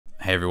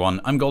Hey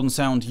everyone, I'm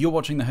GoldenSound, you're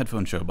watching The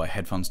Headphone Show by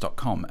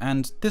Headphones.com,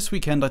 and this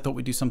weekend I thought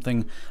we'd do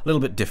something a little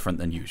bit different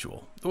than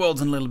usual. The world's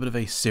in a little bit of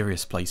a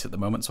serious place at the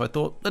moment, so I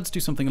thought let's do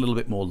something a little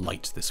bit more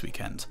light this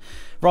weekend.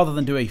 Rather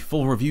than do a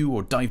full review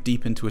or dive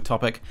deep into a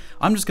topic,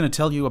 I'm just going to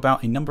tell you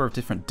about a number of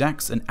different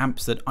DACs and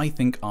amps that I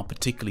think are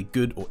particularly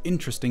good or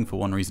interesting for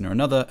one reason or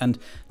another, and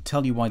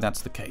tell you why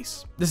that's the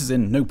case. This is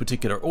in no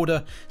particular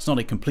order, it's not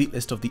a complete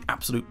list of the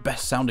absolute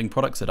best sounding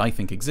products that I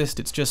think exist,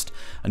 it's just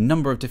a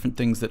number of different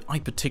things that I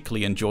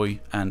particularly enjoy,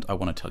 and I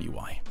want to tell you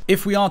why.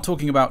 If we are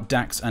talking about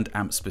DACs and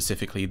amps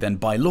specifically, then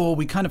by law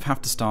we kind of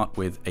have to start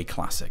with a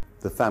classic.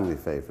 The family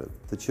favourite,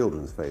 the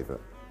children's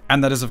favourite.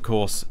 And that is of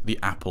course the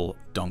Apple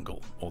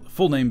Dongle, or the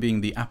full name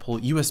being the Apple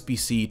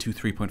USB-C to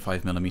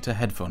 3.5mm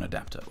headphone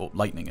adapter, or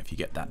Lightning if you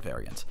get that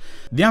variant.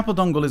 The Apple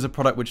Dongle is a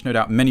product which no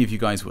doubt many of you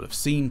guys will have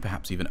seen,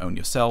 perhaps even own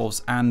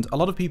yourselves, and a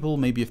lot of people,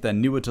 maybe if they're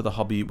newer to the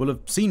hobby, will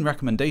have seen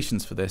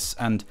recommendations for this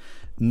and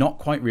not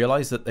quite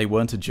realize that they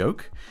weren't a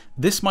joke.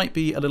 This might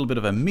be a little bit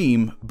of a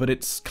meme, but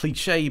it's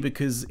cliche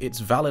because it's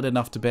valid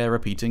enough to bear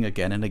repeating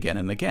again and again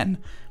and again.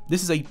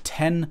 This is a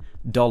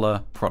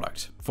 $10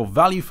 product. For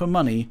value for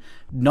money,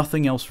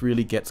 nothing else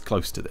really gets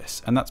close to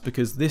this, and that's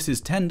because this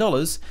is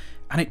 $10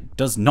 and it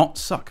does not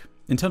suck.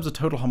 In terms of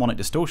total harmonic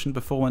distortion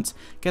performance,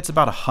 it gets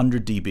about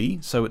 100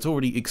 dB, so it's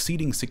already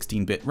exceeding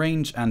 16-bit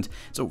range, and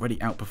it's already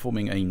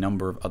outperforming a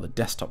number of other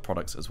desktop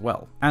products as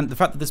well. And the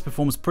fact that this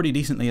performs pretty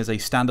decently as a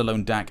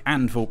standalone DAC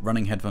and for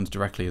running headphones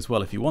directly as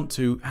well if you want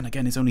to, and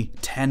again is only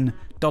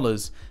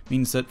 $10,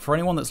 means that for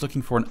anyone that's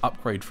looking for an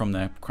upgrade from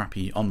their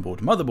crappy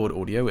onboard motherboard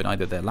audio in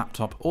either their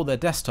laptop or their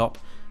desktop,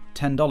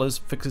 $10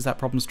 fixes that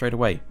problem straight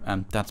away,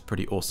 and that's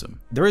pretty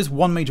awesome. There is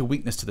one major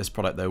weakness to this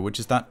product though,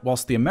 which is that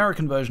whilst the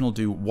American version will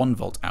do 1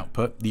 volt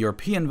output, the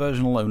European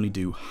version will only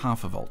do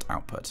half a volt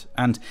output.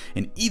 And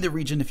in either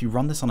region, if you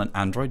run this on an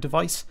Android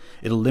device,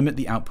 it'll limit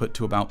the output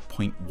to about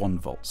 0.1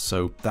 volts,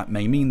 so that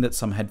may mean that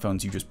some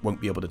headphones you just won't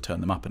be able to turn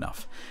them up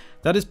enough.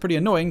 That is pretty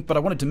annoying, but I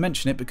wanted to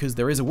mention it because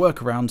there is a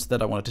workaround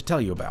that I wanted to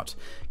tell you about.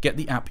 Get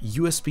the app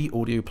USB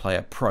Audio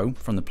Player Pro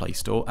from the Play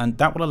Store, and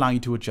that will allow you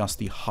to adjust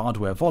the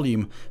hardware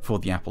volume for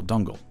the Apple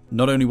Dongle.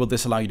 Not only will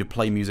this allow you to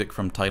play music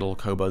from Tidal,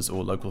 Qobuz,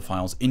 or local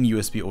files in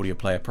USB Audio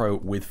Player Pro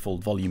with full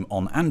volume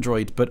on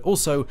Android, but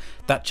also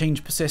that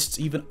change persists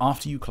even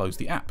after you close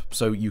the app.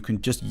 So you can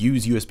just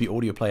use USB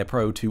Audio Player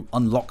Pro to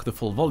unlock the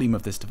full volume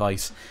of this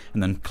device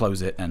and then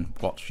close it and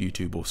watch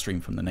YouTube or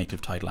stream from the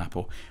native Tidal app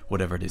or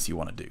whatever it is you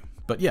want to do.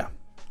 But yeah,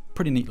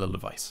 pretty neat little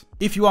device.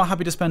 If you are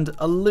happy to spend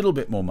a little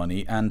bit more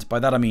money, and by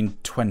that I mean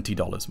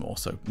 $20 more,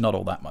 so not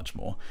all that much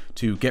more,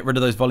 to get rid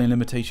of those volume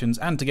limitations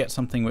and to get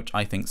something which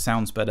I think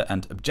sounds better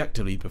and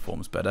objectively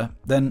performs better,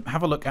 then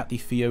have a look at the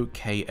Fiio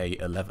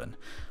KA11.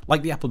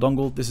 Like the Apple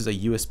Dongle, this is a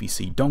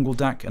USB-C dongle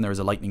DAC, and there is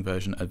a Lightning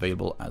version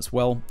available as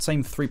well.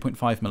 Same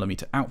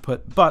 3.5mm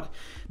output, but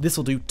this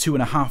will do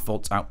 2.5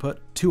 volts output,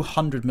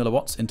 200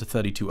 milliwatts into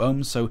 32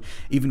 ohms, so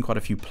even quite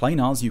a few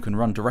planars you can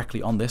run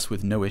directly on this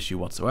with no issue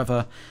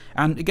whatsoever,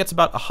 and it gets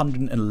about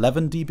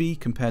 111 dB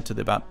compared to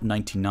the about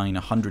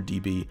 99-100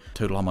 dB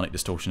total harmonic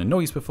distortion and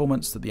noise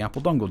performance that the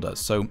Apple Dongle does,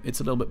 so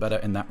it's a little bit better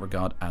in that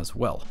regard as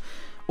well.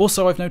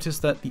 Also, I've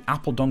noticed that the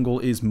Apple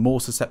Dongle is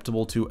more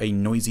susceptible to a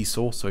noisy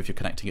source, so if you're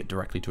connecting it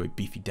directly to a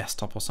beefy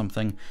desktop or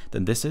something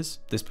than this is.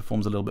 This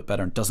performs a little bit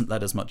better and doesn't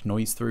let as much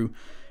noise through.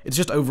 It's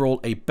just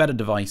overall a better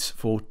device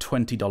for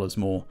 $20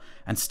 more,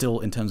 and still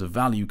in terms of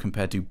value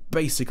compared to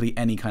basically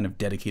any kind of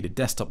dedicated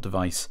desktop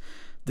device,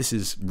 this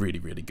is really,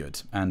 really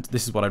good, and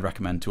this is what I'd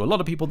recommend to a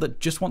lot of people that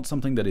just want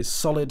something that is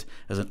solid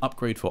as an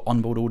upgrade for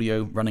onboard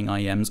audio, running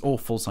IEMs, or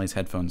full-size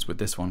headphones with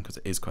this one, because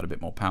it is quite a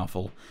bit more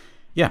powerful.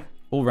 Yeah,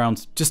 all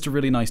round, just a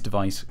really nice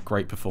device,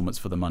 great performance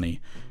for the money,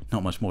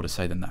 not much more to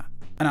say than that.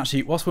 And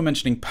actually, whilst we're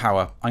mentioning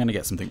power, I'm going to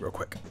get something real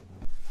quick.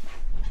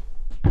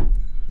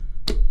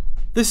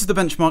 This is the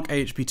Benchmark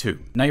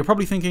AHP2. Now you're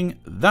probably thinking,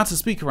 that's a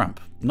speaker amp,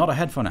 not a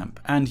headphone amp,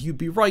 and you'd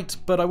be right,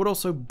 but I would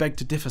also beg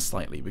to differ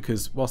slightly,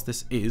 because whilst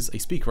this is a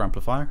speaker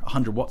amplifier,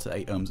 100 watts at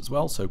 8 ohms as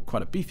well, so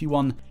quite a beefy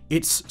one,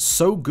 it's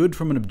so good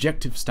from an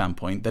objective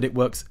standpoint that it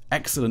works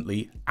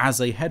excellently as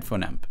a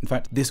headphone amp. In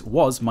fact, this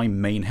was my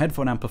main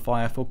headphone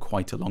amplifier for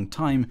quite a long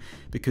time,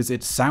 because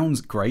it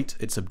sounds great,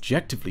 it's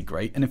objectively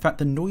great, and in fact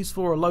the noise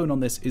floor alone on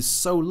this is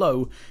so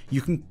low,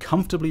 you can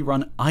comfortably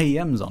run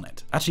IEMs on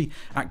it. Actually,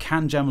 at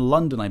Can Jam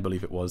London, I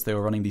believe it was, they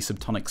were running the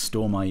Subtonic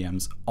Storm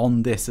IEMs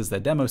on this as their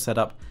demo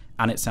setup,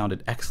 and it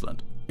sounded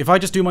excellent. If I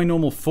just do my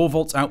normal 4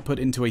 volts output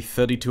into a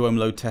 32 ohm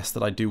load test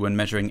that I do when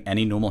measuring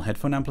any normal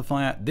headphone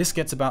amplifier, this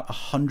gets about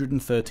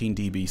 113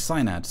 dB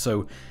synad,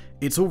 so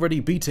it's already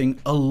beating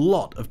a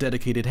lot of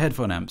dedicated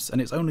headphone amps, and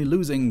it's only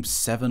losing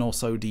 7 or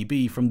so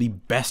dB from the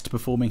best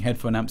performing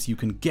headphone amps you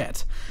can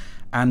get.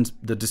 And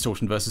the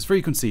distortion versus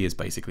frequency is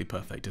basically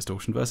perfect.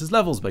 Distortion versus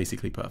level is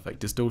basically perfect.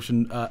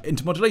 Distortion,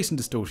 intermodulation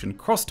distortion,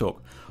 crosstalk,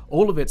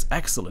 all of it's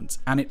excellent,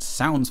 and it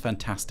sounds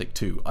fantastic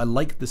too. I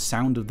like the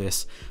sound of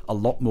this a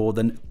lot more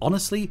than,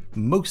 honestly,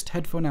 most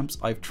headphone amps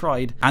I've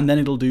tried, and then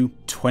it'll do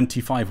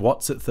 25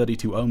 watts at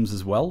 32 ohms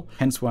as well,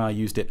 hence why I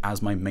used it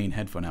as my main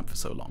headphone amp for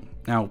so long.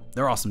 Now,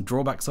 there are some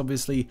drawbacks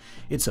obviously.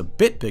 It's a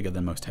bit bigger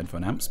than most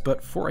headphone amps,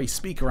 but for a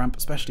speaker amp,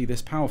 especially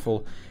this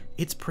powerful,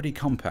 it's pretty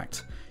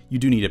compact. You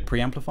do need a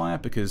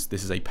preamplifier because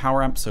this is a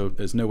power amp, so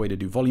there's no way to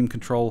do volume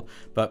control,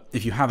 but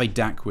if you have a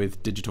DAC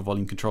with digital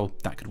volume control,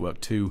 that could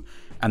work too,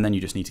 and then you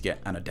just need to get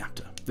an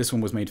adapter. This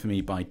one was made for me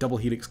by double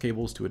helix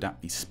cables to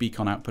adapt the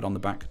speak-on output on the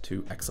back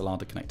to XLR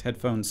to connect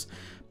headphones,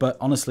 but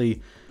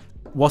honestly,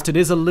 whilst it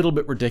is a little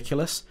bit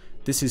ridiculous,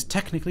 this is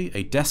technically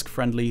a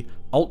desk-friendly,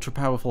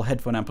 ultra-powerful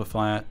headphone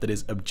amplifier that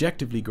is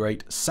objectively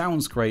great,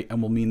 sounds great,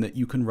 and will mean that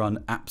you can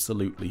run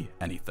absolutely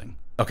anything.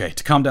 Okay,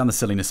 to calm down the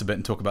silliness a bit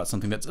and talk about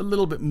something that's a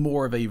little bit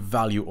more of a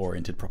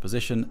value-oriented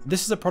proposition,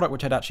 this is a product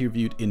which I'd actually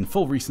reviewed in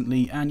full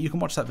recently, and you can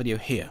watch that video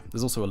here.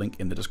 There's also a link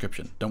in the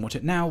description. Don't watch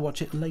it now,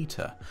 watch it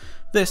later.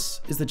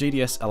 This is the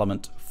JDS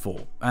Element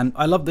IV, and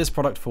I love this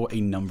product for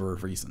a number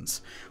of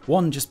reasons.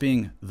 One just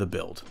being the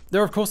build.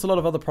 There are of course a lot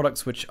of other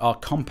products which are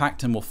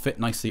compact and will fit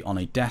nicely on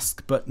a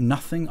desk, but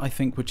nothing I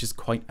think which is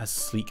quite as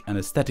sleek and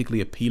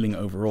aesthetically appealing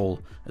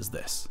overall as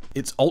this.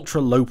 It's ultra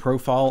low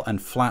profile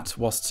and flat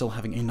whilst still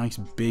having a nice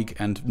big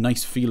and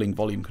nice feeling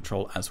volume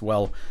control as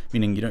well,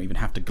 meaning you don't even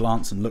have to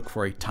glance and look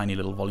for a tiny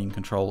little volume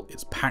control.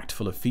 It's packed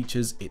full of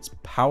features, it's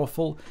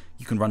powerful,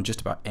 you can run just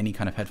about any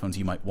kind of headphones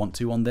you might want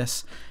to on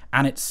this,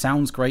 and it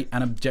sounds great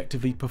and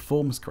objectively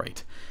performs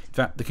great. In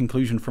fact, the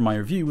conclusion from my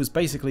review was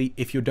basically,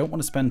 if you don't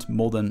want to spend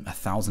more than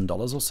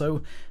 $1,000 or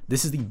so,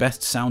 this is the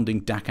best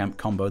sounding DAC amp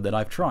combo that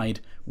I've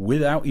tried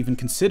without even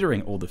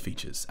considering all the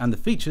features, and the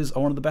features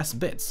are one of the best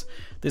bits.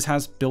 This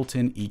has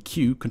built-in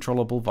EQ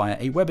controllable via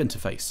a web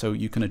interface, so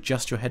you can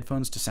adjust your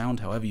headphones to sound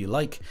however you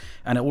like,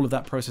 and all of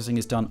that processing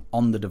is done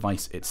on the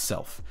device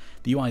itself.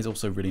 The UI is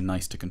also really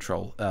nice to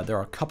control. There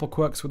are a couple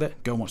quirks with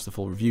it, go and watch the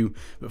full review,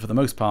 but for the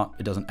most part,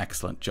 it does an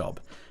excellent job.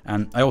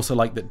 And I also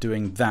like that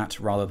doing that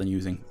rather than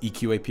using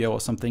EQ APO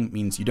or something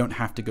means you don't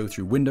have to go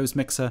through Windows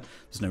Mixer,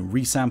 there's no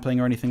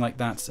resampling or anything like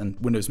that, and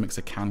Windows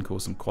Mixer can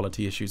cause some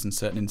quality issues in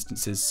certain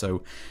instances,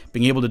 so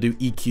being able to do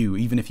EQ,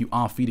 even if you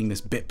are feeding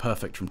this bit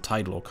perfect from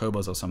Tidal or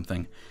Qobuz or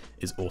something,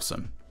 is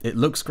awesome. It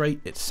looks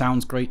great, it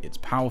sounds great, it's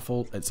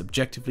powerful, it's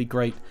objectively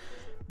great.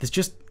 There's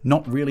just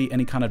not really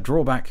any kind of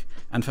drawback,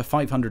 and for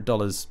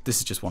 $500, this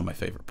is just one of my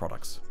favorite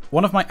products.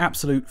 One of my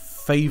absolute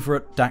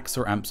favorite DACs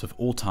or amps of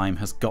all time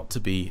has got to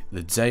be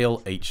the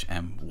Zahl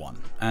HM1.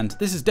 And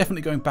this is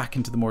definitely going back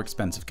into the more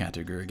expensive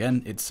category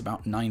again. It's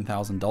about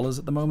 $9,000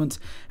 at the moment,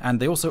 and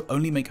they also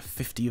only make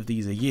 50 of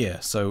these a year.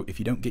 So if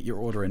you don't get your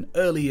order in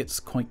early,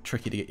 it's quite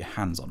tricky to get your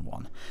hands on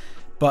one.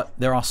 But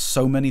there are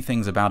so many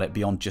things about it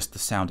beyond just the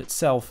sound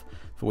itself,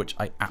 for which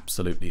I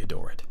absolutely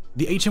adore it.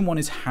 The HM1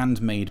 is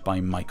handmade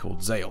by Michael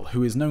Zahl,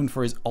 who is known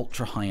for his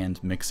ultra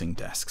high-end mixing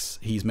desks.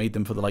 He's made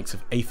them for the likes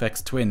of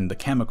Aphex Twin, the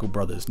Chemical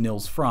Brothers,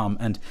 Nils Frahm,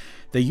 and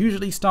they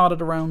usually start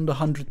at around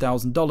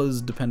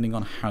 $100,000 depending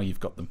on how you've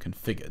got them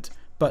configured.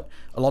 But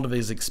a lot of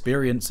his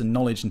experience and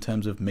knowledge in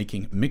terms of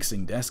making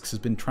mixing desks has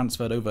been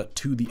transferred over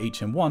to the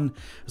HM1,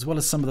 as well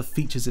as some of the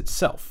features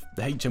itself.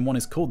 The HM1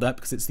 is called that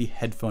because it's the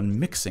headphone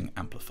mixing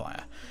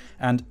amplifier.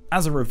 And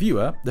as a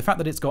reviewer, the fact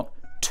that it's got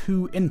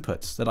two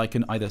inputs that I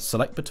can either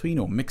select between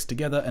or mix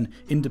together and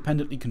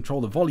independently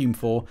control the volume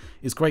for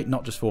is great,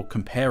 not just for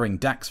comparing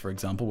DACs, for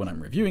example, when I'm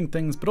reviewing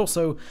things, but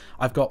also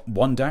I've got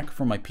one DAC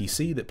from my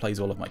PC that plays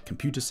all of my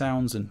computer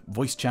sounds and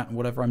voice chat and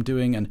whatever I'm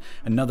doing, and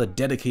another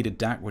dedicated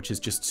DAC which is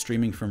just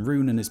streaming from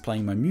Roon and is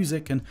playing my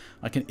music, and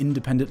I can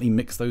independently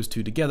mix those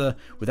two together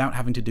without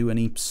having to do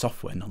any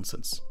software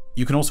nonsense.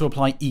 You can also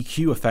apply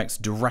EQ effects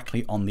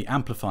directly on the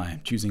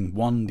amplifier, choosing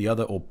one, the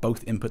other, or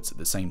both inputs at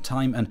the same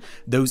time, and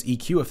those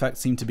EQ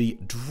effects seem to be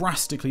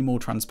drastically more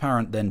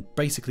transparent than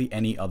basically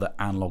any other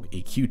analog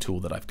EQ tool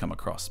that I've come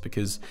across,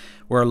 because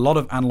where a lot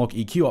of analog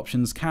EQ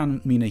options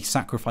can mean a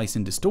sacrifice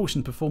in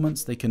distortion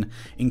performance, they can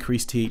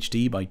increase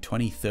THD by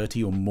 20,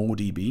 30 or more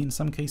dB in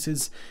some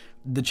cases.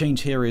 The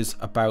change here is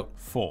about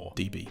 4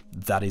 dB.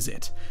 That is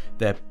it.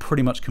 They're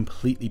pretty much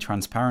completely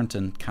transparent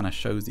and kind of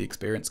shows the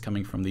experience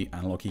coming from the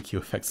analog EQ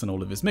effects and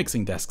all of his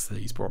mixing desks that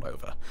he's brought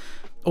over.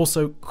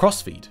 Also,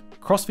 crossfeed.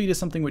 Crossfeed is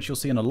something which you'll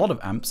see in a lot of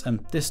amps,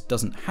 and this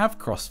doesn't have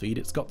crossfeed.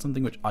 It's got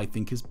something which I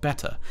think is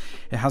better.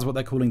 It has what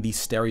they're calling the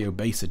stereo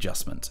bass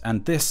adjustment,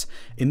 and this,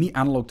 in the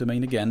analog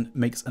domain again,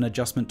 makes an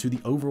adjustment to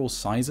the overall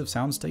size of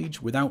soundstage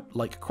without,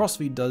 like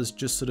crossfeed does,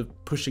 just sort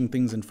of pushing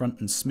things in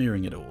front and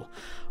smearing it all.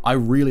 I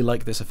really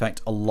like this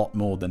effect a lot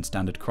more than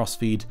standard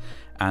crossfeed,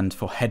 and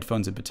for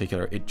headphones in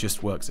particular, it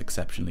just works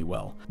exceptionally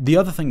well. The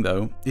other thing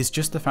though, is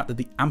just the fact that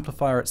the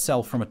amplifier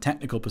itself from a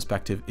technical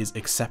perspective is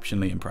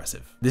exceptionally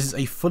impressive. This is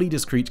a fully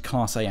discrete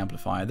Class A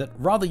amplifier that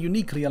rather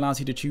uniquely allows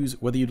you to choose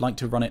whether you'd like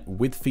to run it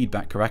with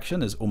feedback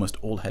correction, as almost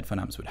all headphone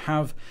amps would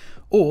have,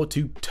 or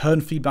to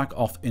turn feedback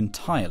off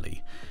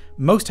entirely.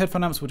 Most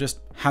headphone amps will just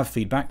have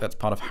feedback. That's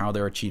part of how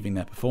they're achieving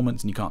their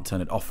performance, and you can't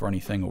turn it off or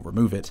anything or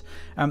remove it.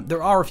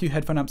 There are a few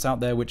headphone amps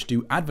out there which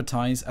do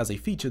advertise as a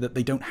feature that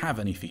they don't have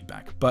any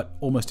feedback, but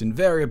almost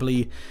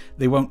invariably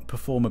they won't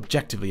perform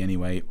objectively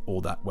anyway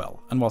all that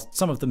well. And whilst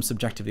some of them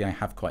subjectively I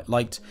have quite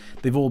liked,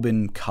 they've all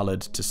been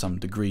coloured to some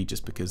degree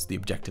just because the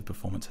objective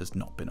performance has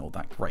not been all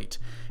that great.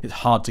 It's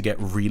hard to get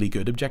really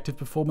good objective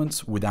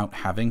performance without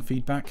having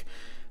feedback,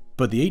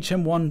 but the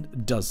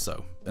HM1 does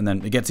so, and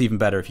then it gets even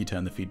better if you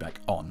turn the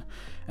feedback on.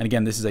 And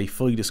again, this is a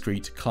fully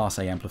discrete Class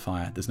A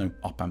amplifier. There's no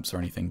op amps or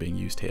anything being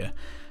used here.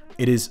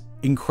 It is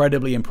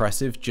incredibly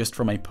impressive just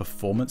from a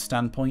performance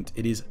standpoint.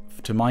 It is,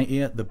 to my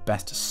ear, the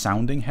best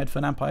sounding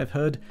headphone amp I've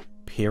heard,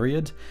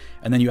 period.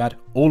 And then you add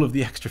all of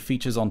the extra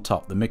features on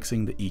top, the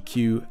mixing, the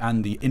EQ,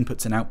 and the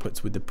inputs and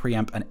outputs with the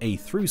preamp and A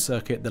through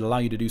circuit that allow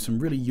you to do some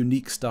really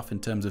unique stuff in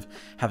terms of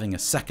having a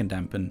second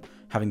amp and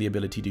having the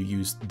ability to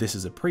use this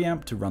as a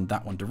preamp to run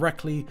that one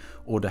directly,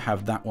 or to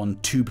have that one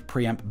tube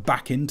preamp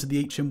back into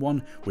the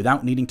HM1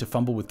 without needing to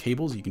fumble with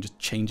cables. You can just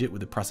change it with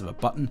the press of a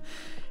button.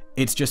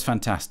 It's just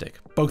fantastic,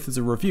 both as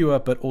a reviewer,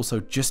 but also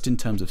just in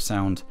terms of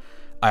sound.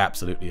 I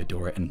absolutely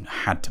adore it and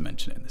had to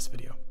mention it in this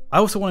video. I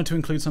also wanted to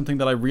include something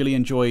that I really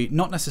enjoy,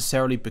 not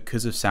necessarily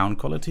because of sound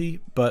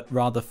quality, but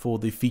rather for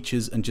the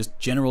features and just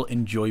general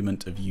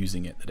enjoyment of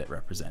using it that it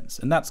represents.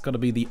 And that's got to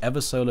be the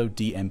Eversolo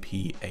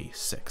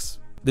DMP-A6.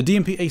 The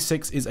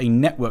DMP-A6 is a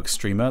network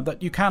streamer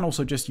that you can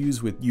also just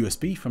use with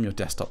USB from your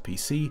desktop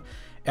PC,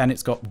 and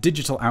it's got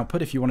digital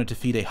output if you wanted to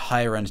feed a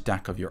higher end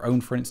DAC of your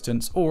own, for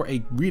instance, or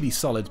a really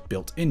solid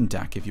built-in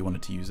DAC if you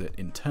wanted to use it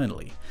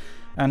internally.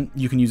 And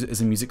you can use it as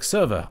a music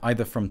server,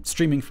 either from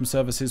streaming from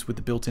services with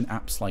the built-in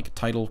apps like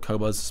Tidal,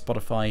 Qobuz,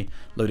 Spotify,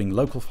 loading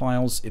local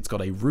files. It's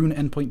got a Roon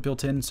endpoint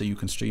built in, so you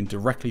can stream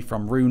directly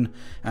from Roon.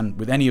 And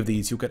with any of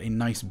these, you'll get a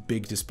nice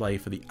big display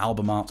for the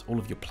album art, all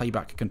of your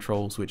playback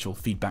controls, which will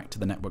feed back to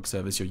the network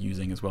service you're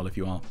using as well if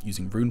you are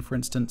using Roon, for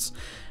instance.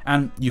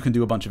 And you can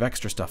do a bunch of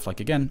extra stuff, like,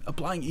 again,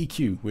 applying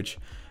EQ, which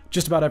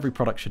just about every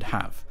product should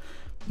have.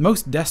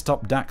 Most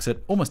desktop DACs at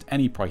almost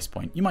any price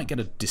point, you might get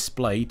a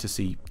display to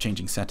see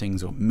changing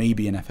settings or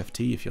maybe an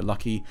FFT if you're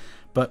lucky,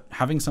 but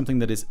having something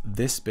that is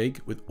this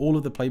big with all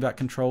of the playback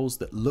controls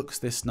that looks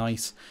this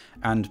nice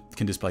and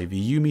can display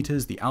VU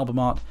meters, the album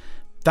art,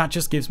 that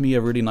just gives me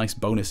a really nice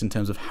bonus in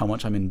terms of how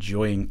much I'm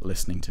enjoying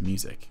listening to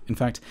music. In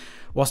fact,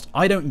 whilst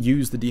I don't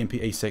use the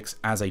DMP-A6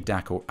 as a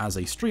DAC or as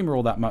a streamer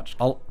all that much,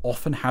 I'll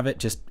often have it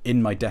just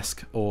in my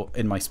desk or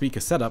in my speaker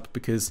setup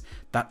because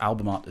that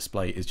album art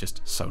display is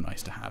just so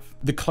nice to have.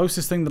 The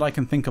closest thing that I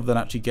can think of that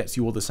actually gets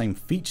you all the same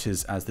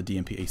features as the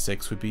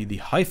DMP-A6 would be the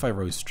Hi-Fi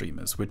Rose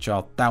streamers, which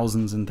are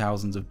thousands and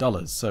thousands of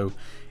dollars. So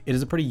it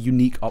is a pretty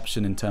unique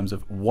option in terms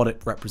of what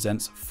it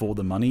represents for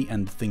the money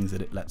and the things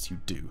that it lets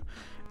you do.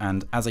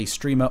 And as a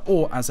streamer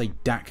or as a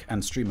DAC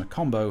and streamer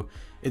combo,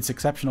 it's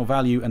exceptional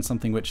value and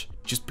something which,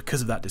 just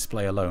because of that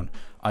display alone,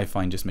 I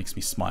find just makes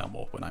me smile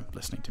more when I'm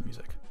listening to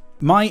music.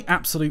 My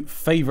absolute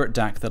favorite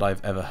DAC that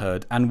I've ever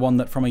heard, and one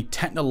that from a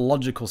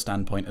technological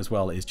standpoint as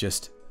well is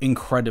just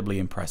incredibly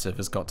impressive,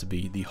 has got to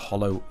be the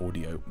Holo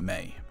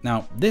May.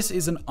 Now, this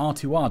is an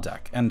R2R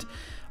DAC, and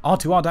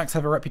R2R DACs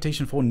have a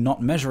reputation for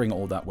not measuring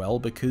all that well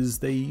because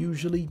they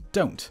usually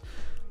don't.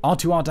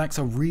 R2R DACs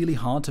are really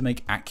hard to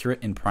make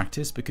accurate in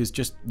practice because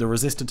just the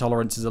resistor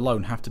tolerances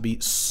alone have to be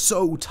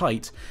so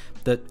tight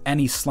that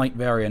any slight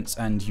variance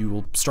and you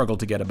will struggle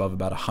to get above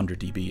about 100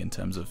 dB in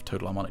terms of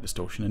total harmonic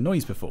distortion and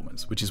noise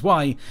performance, which is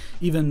why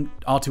even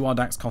R2R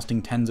DACs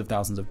costing tens of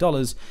thousands of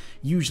dollars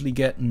usually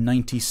get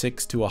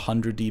 96 to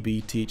 100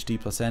 dB THD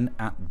plus N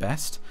at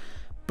best,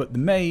 but the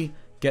May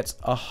gets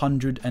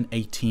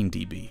 118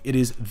 dB. It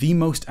is the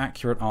most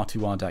accurate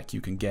R2R DAC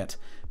you can get,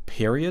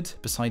 period,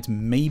 besides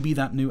maybe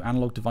that new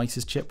Analog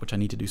Devices chip, which I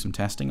need to do some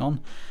testing on,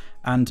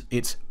 and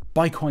it's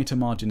by quite a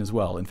margin as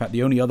well. In fact,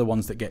 the only other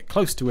ones that get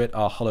close to it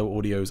are Holo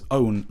Audio's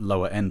own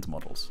lower end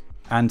models.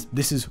 And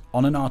this is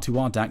on an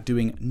R2R DAC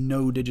doing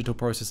no digital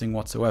processing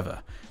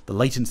whatsoever. The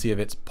latency of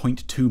it's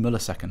 0.2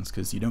 milliseconds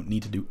because you don't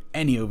need to do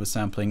any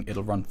oversampling.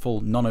 It'll run full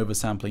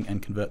non-oversampling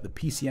and convert the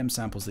PCM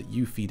samples that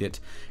you feed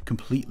it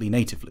completely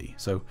natively.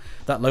 So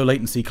that low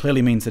latency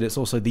clearly means that it's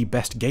also the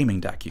best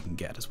gaming DAC you can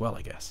get as well,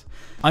 I guess.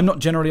 I'm not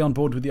generally on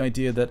board with the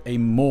idea that a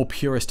more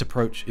purist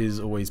approach is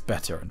always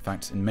better. In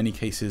fact, in many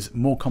cases,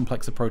 more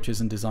complex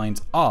approaches and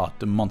designs are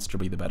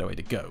demonstrably the better way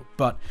to go.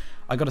 But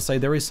I gotta say,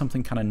 there is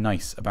something kind of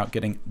nice about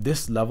getting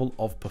this level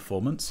of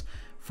performance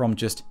from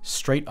just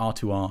straight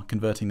R2R,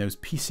 converting those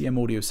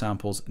PCM audio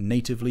samples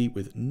natively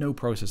with no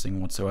processing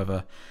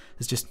whatsoever.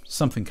 There's just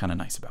something kind of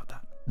nice about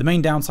that. The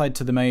main downside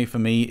to the May for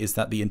me is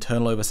that the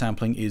internal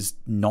oversampling is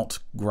not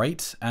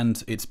great,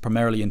 and it's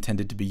primarily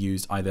intended to be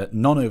used either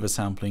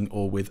non-oversampling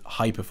or with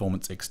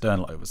high-performance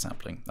external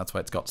oversampling. That's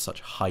why it's got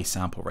such high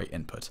sample rate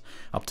input,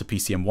 up to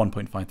PCM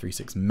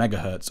 1.536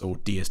 MHz or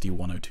DSD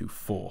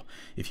 1024,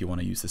 if you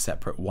want to use the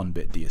separate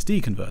 1-bit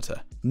DSD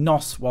converter.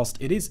 NOS, whilst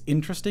it is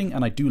interesting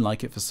and I do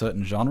like it for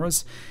certain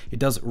genres, it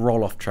does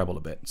roll off treble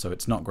a bit, so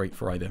it's not great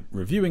for either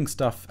reviewing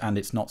stuff, and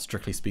it's not,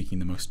 strictly speaking,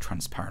 the most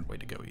transparent way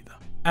to go either.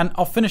 And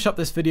I'll finish up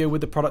this video with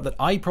the product that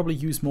I probably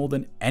use more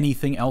than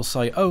anything else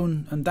I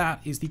own, and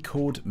that is the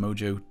Chord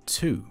Mojo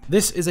 2.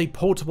 This is a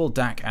portable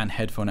DAC and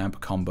headphone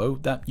amp combo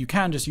that you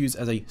can just use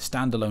as a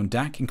standalone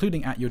DAC,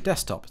 including at your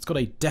desktop. It's got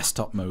a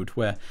desktop mode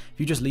where if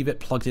you just leave it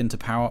plugged into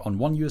power on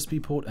one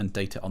USB port and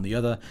data on the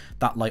other,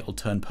 that light will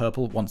turn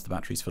purple once the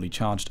battery's fully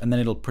charged, and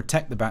then it'll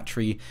protect the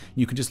battery.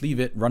 You can just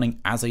leave it running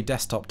as a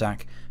desktop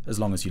DAC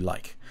as long as you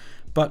like.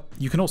 But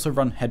you can also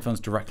run headphones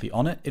directly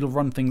on it. It'll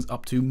run things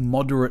up to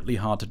moderately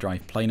hard to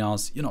drive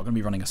planars. You're not going to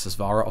be running a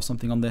Susvara or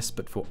something on this,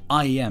 but for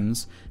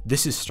IEMs,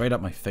 this is straight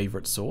up my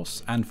favorite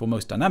source. And for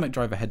most dynamic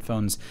driver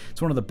headphones,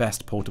 it's one of the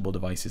best portable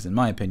devices, in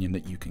my opinion,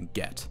 that you can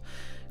get.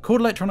 Chord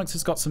Electronics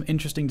has got some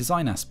interesting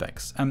design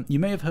aspects. You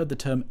may have heard the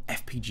term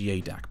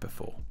FPGA DAC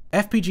before.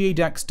 FPGA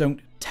DACs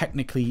don't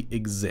technically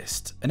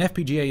exist. An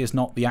FPGA is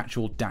not the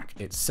actual DAC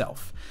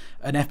itself.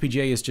 An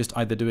FPGA is just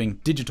either doing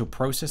digital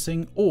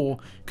processing or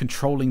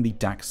controlling the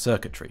DAC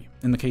circuitry.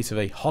 In the case of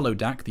a Holo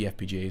DAC, the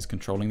FPGA is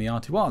controlling the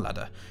R2R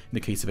ladder. In the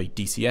case of a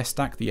DCS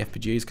DAC, the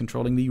FPGA is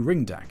controlling the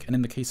ring DAC. And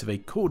in the case of a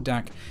Chord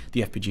DAC,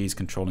 the FPGA is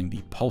controlling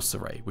the pulse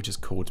array, which is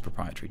Chord's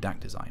proprietary DAC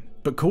design.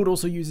 But Chord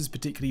also uses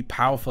particularly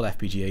powerful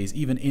FPGAs,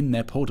 even in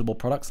their portable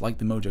products like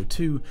the Mojo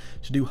 2,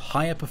 to do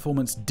higher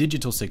performance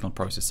digital signal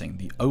processing,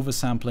 the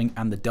oversampling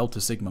and the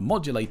delta sigma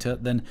modulator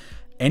than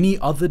any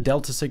other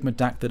delta sigma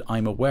DAC that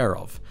I'm aware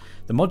of.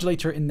 The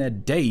modulator in their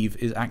Dave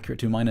is accurate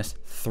to minus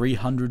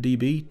 300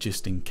 dB,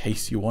 just in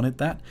case you wanted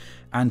that,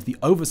 and the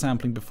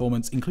oversampling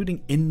performance,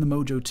 including in the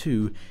Mojo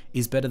 2,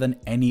 is better than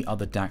any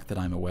other DAC that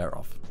I'm aware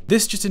of.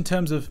 This, just in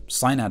terms of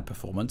Synad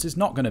performance, is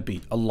not going to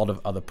beat a lot of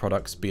other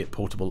products, be it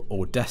portable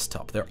or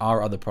desktop. There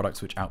are other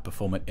products which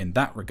outperform it in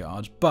that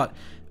regard, but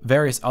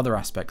various other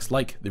aspects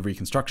like the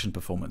reconstruction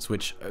performance,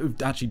 which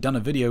I've actually done a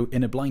video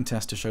in a blind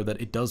test to show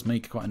that it does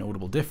make quite an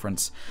audible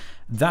difference,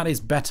 that is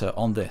better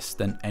on this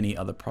than any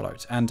other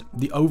product. And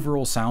the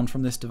overall sound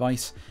from this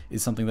device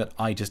is something that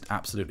I just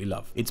absolutely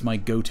love. It's my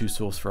go-to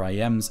source for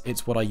IEMs,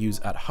 it's what I use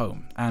at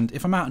home. And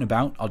if I'm out and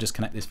about, I'll just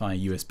connect this via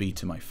USB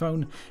to my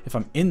phone. If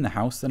I'm in the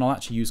house, then I'll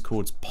actually use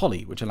Chord's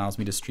Poly, which allows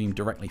me to stream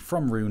directly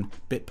from Roon,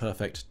 bit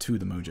perfect, to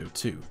the Mojo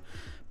 2.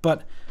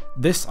 But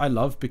this I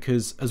love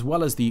because, as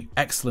well as the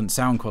excellent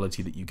sound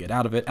quality that you get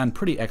out of it and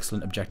pretty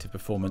excellent objective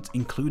performance,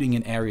 including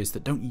in areas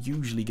that don't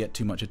usually get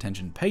too much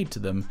attention paid to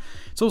them,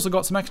 it's also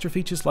got some extra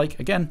features like,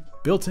 again,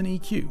 built-in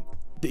EQ.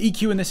 The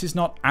EQ in this is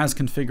not as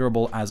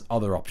configurable as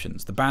other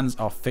options. The bands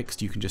are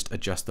fixed, you can just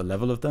adjust the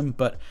level of them,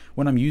 but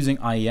when I'm using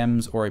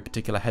IEMs or a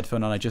particular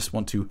headphone and I just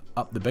want to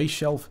up the bass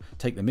shelf,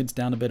 take the mids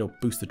down a bit or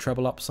boost the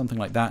treble up, something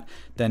like that,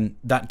 then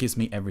that gives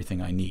me everything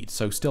I need.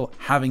 So still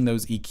having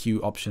those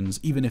EQ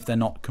options, even if they're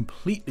not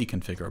completely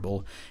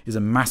configurable, is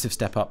a massive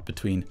step up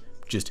between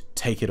just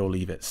take it or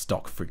leave it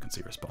stock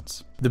frequency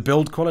response. The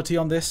build quality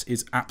on this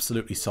is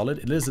absolutely solid.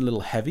 It is a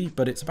little heavy,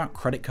 but it's about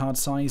credit card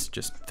size,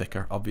 just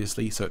thicker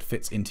obviously, so it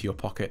fits into your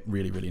pocket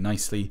really, really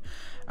nicely.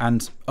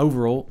 And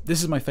overall,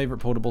 this is my favorite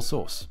portable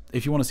source.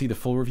 If you want to see the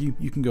full review,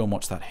 you can go and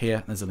watch that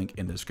here. There's a link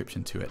in the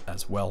description to it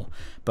as well.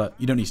 But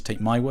you don't need to take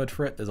my word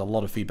for it. There's a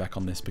lot of feedback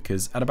on this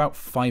because at about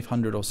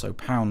 £500 or so,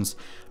 I'm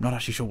not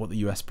actually sure what the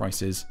US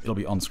price is. It'll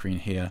be on screen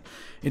here.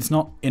 It's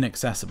not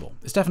inaccessible.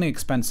 It's definitely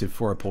expensive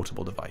for a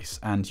portable device,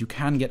 and you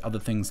can get other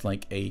things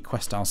like a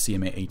Questal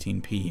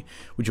CMA18P,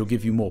 which will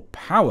give you more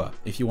power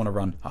if you want to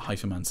run a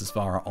Hyperman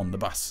Susvara on the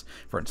bus,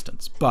 for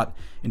instance. But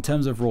in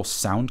terms of raw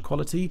sound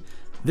quality,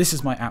 this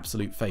is my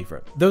absolute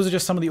favorite. Those are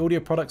just some of the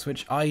audio products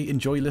which I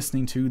enjoy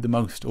listening to the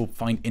most or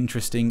find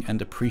interesting and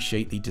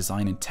appreciate the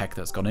design and tech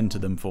that's gone into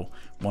them for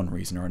one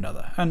reason or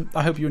another. And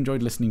I hope you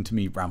enjoyed listening to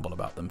me ramble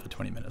about them for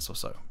 20 minutes or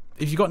so.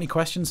 If you've got any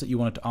questions that you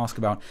wanted to ask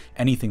about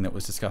anything that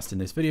was discussed in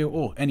this video,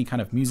 or any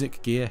kind of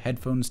music, gear,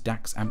 headphones,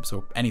 DACs, amps,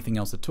 or anything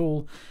else at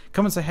all,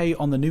 come and say hey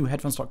on the new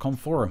headphones.com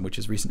forum, which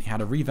has recently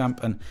had a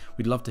revamp, and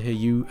we'd love to hear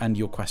you and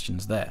your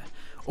questions there.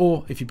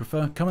 Or if you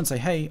prefer, come and say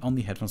hey on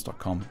the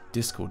headphones.com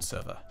Discord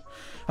server.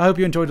 I hope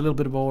you enjoyed a little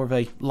bit more of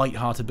a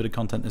light-hearted bit of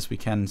content this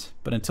weekend,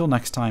 but until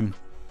next time,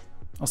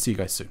 I'll see you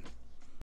guys soon.